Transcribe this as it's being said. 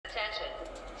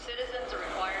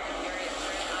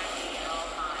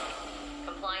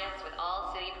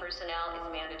lockdown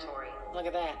is mandatory. Look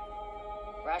at that.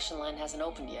 Ration line hasn't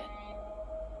opened yet.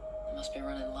 It must be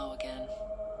running low again.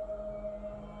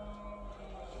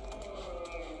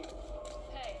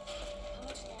 Hey, how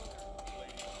much longer?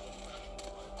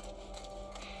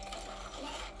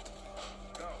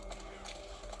 Go.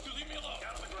 You leave me alone.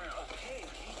 Down on the ground. Okay,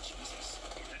 Jesus.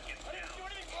 Then get down. I didn't do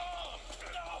anything wrong.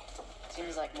 No.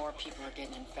 Seems like more people are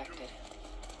getting infected.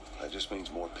 That just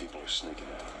means more people are sneaking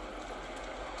out.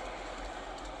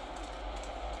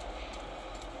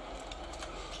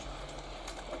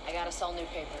 I got us all new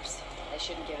papers. They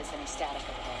shouldn't give us any static up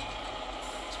there.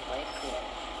 Just play it cool.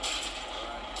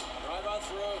 Drive on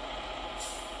through.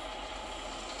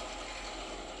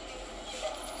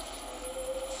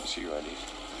 You see your ID?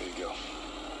 There you go.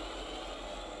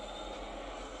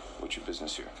 What's your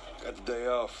business here? Got the day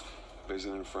off.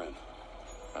 Visiting a friend.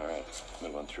 All right,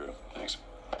 move on through. Thanks.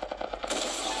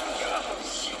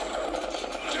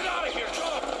 Get out of here,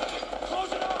 Joe!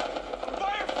 Close it up!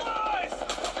 Fireflies!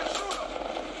 Shoot them!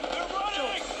 They're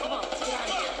running! Come on, let's get out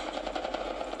of here.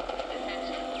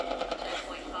 Attention.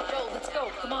 Checkpoint 5. Joe, let's go.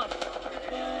 Come on.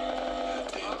 Damn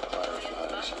Civilians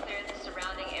fireflies. must clear the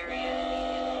surrounding area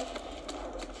immediately.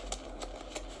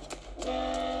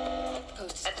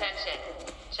 Coast. Attention.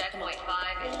 Checkpoint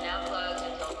 5 is now closed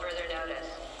until further notice.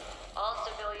 All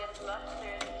civilians must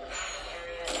clear the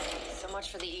surrounding area. So much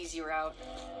for the easy route.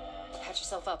 Patch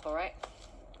yourself up, all right?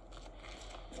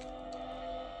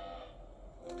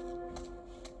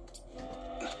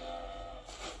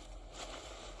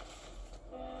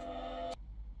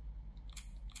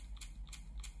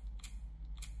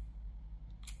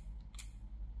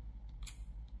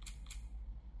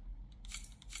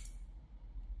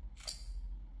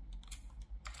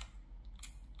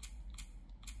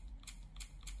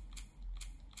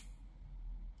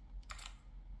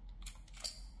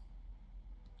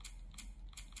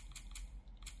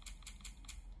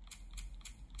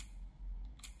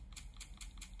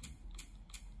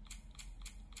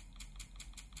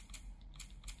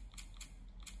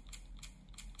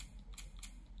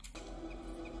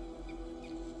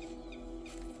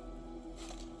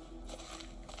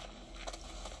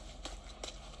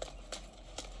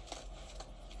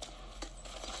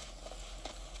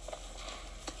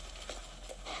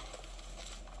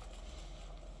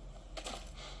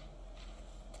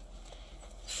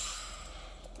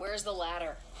 Where's the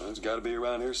ladder? Well, it's got to be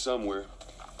around here somewhere.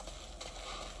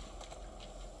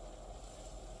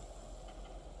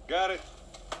 Got it.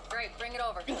 Great, bring it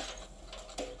over.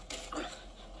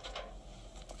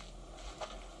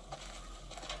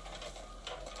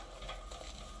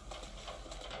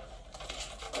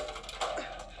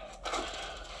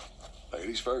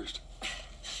 Ladies first.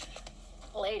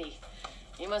 Lady,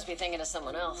 you must be thinking of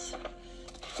someone else.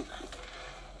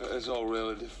 That's all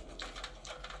relative.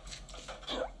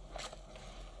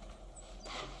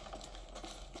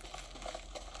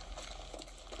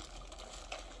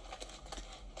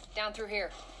 Down through here.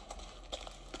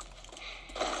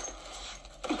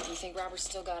 Do you think Robert's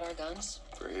still got our guns?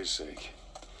 For his sake,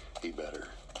 he better.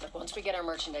 But once we get our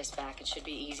merchandise back, it should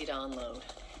be easy to unload.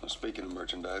 Well, speaking of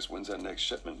merchandise, when's that next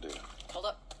shipment due? Hold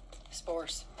up.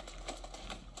 Spores.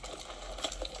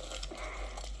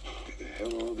 Where the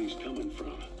hell are all these coming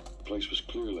from? The place was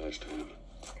clear last time.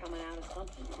 Coming out of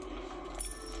something.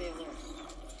 See you later.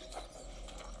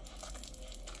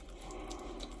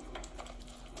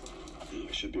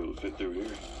 I should be able to fit through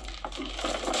here.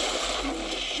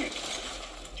 Shit.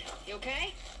 You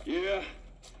okay? Yeah.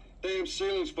 Damn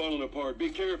ceiling's falling apart. Be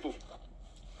careful.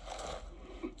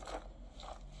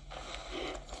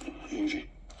 Easy.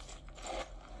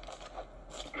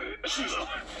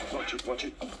 Watch it, watch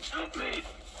it. Help me.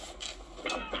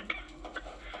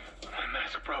 My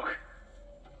mask broke.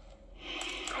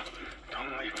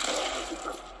 Don't leave.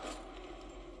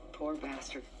 Poor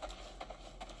bastard.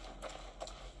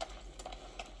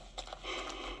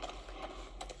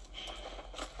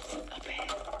 Up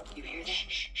ahead. You hear that?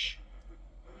 Shh, shh.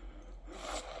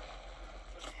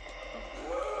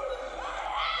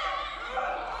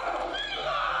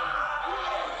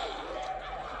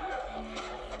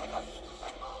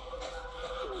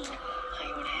 How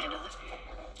you want to handle it?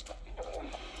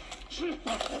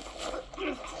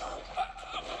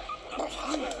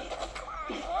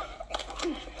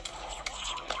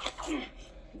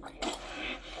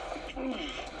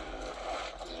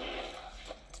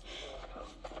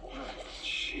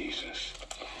 Jesus.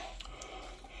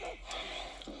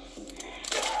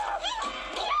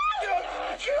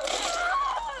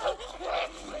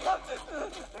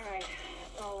 All right,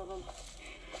 all of them.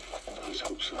 Let's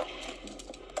hope so.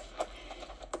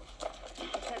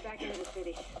 Let's head back into the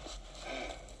city.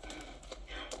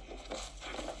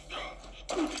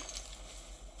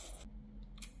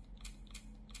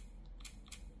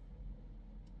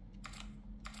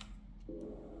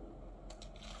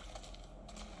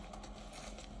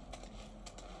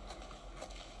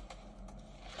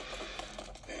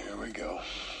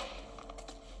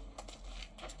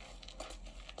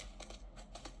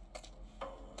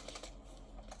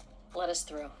 us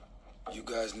through. You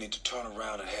guys need to turn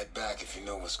around and head back if you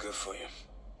know what's good for you.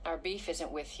 Our beef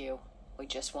isn't with you. We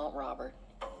just want Robert.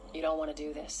 You don't want to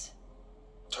do this.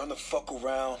 Turn the fuck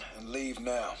around and leave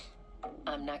now.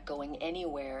 I'm not going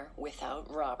anywhere without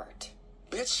Robert.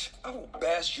 Bitch, I will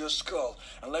bash your skull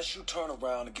unless you turn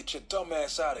around and get your dumb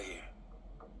ass out of here.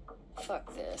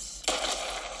 Fuck this.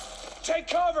 Take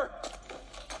cover!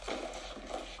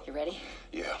 You ready?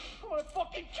 Yeah. I'm gonna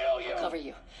fucking kill you! I'll cover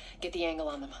you. Get the angle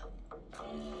on them.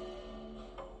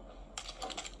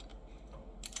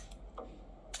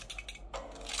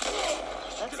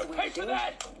 That's the way Pay to for do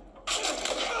that! it.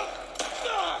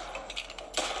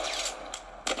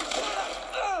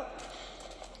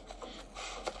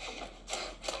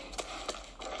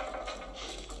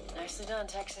 Nicely done,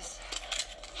 Texas.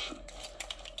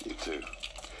 You too.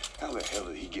 How the hell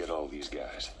did he get all these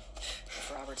guys?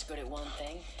 If Robert's good at one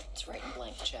thing, it's writing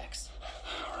blank checks.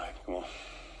 All right, come on.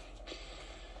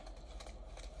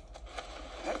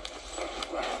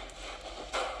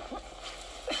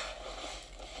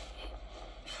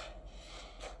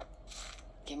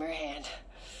 Give me your hand.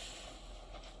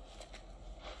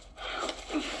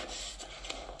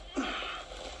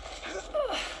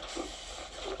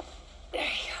 There you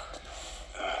go.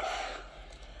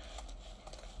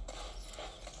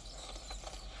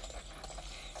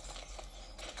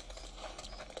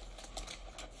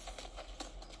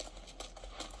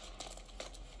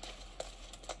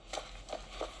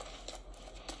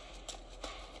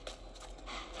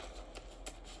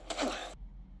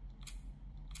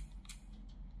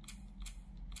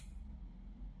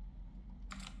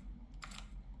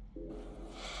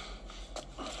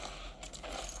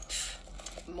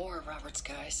 More of Robert's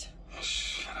guys.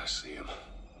 Shit, I see him.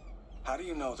 How do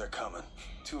you know they're coming?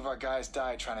 2 of our guys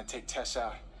died trying to take Tess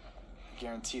out. I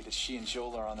guarantee that she and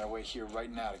Joel are on their way here right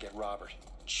now to get Robert.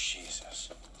 Jesus.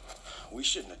 We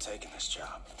shouldn't have taken this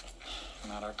job.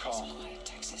 Not our call. Quiet,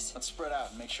 Texas. Let's spread out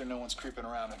and make sure no one's creeping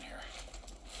around in here.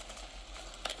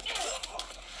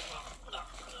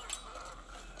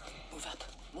 Move up.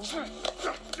 Move up.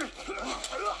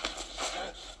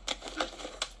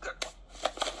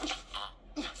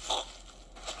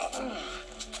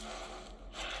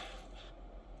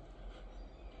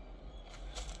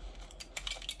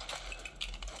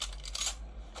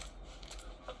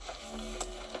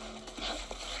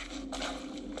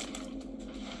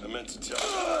 I meant to tell you.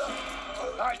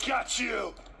 I got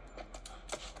you!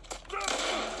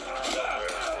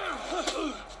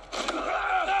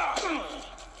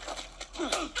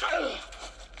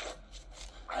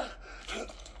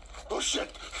 Oh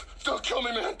shit! Don't kill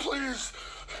me, man, please!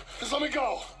 Just let me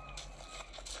go!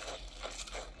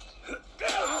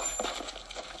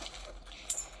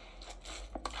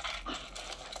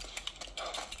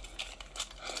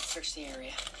 Search the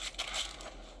area.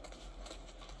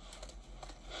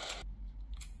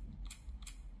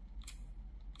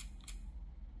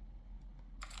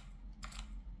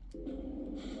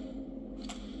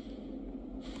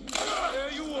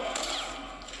 There you are!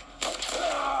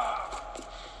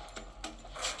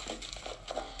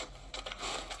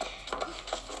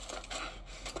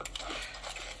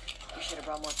 We should have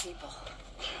brought more people.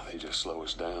 They just slow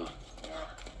us down. Yeah.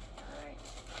 All right.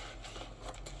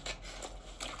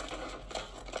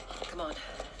 Come on.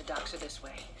 The docks are this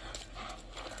way.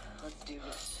 Let's do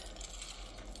this.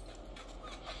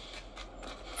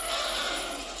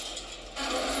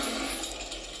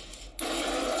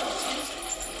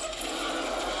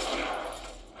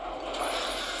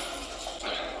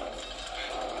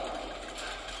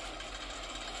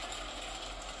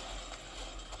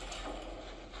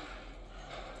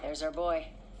 There's our boy.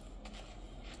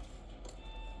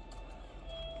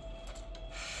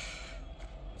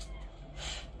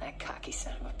 That cocky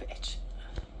son of a bitch.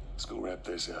 Let's go wrap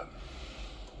this up.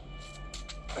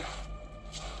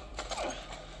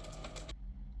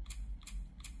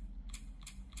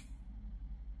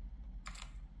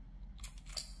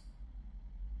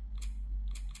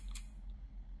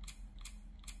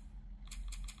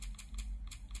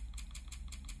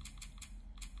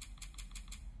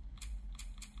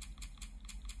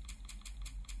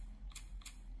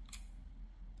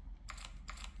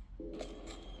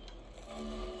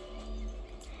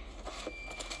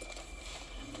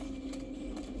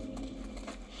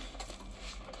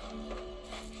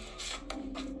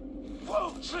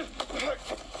 Whoa!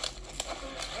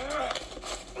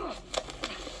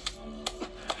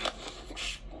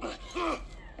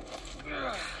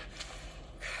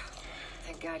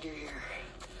 Thank God you're here.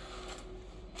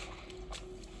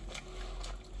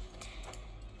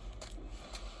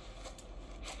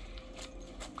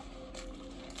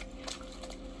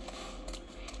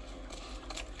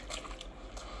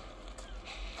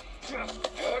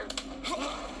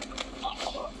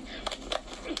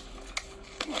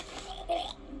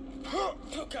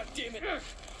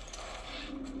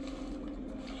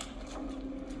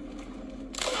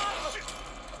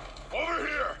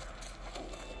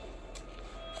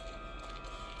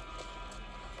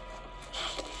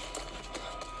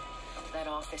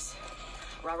 office.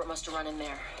 Robert must have run in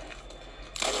there.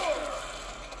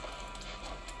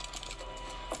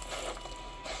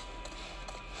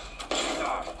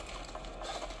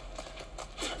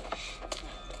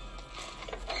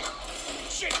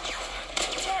 Shit!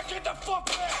 Jack, get the fuck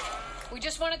back! We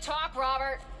just want to talk,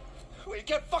 Robert. We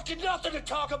got fucking nothing to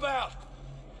talk about!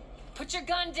 Put your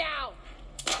gun down.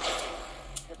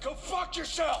 Go fuck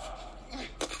yourself!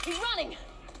 He's running.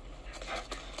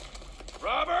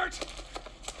 Robert!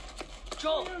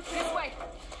 Joel, this way.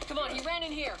 Come on, he ran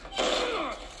in here.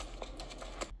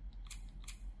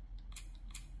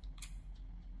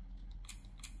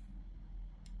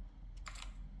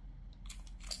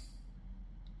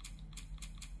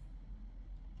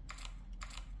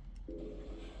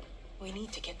 We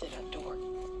need to get to that door.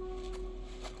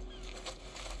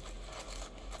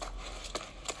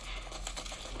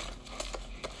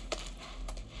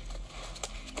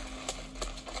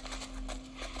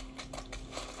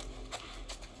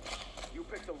 You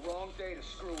picked the wrong day to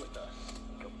screw with us.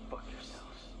 Go fuck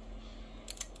yourselves.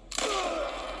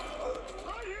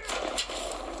 Right here!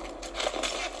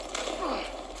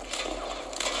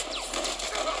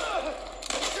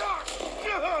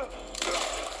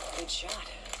 Good shot.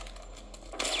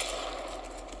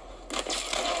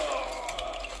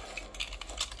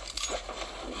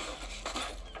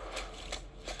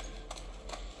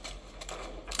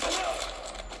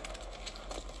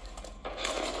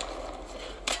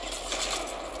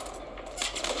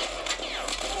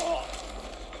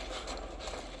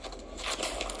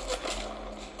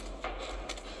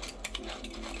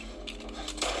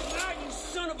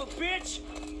 Son of a bitch!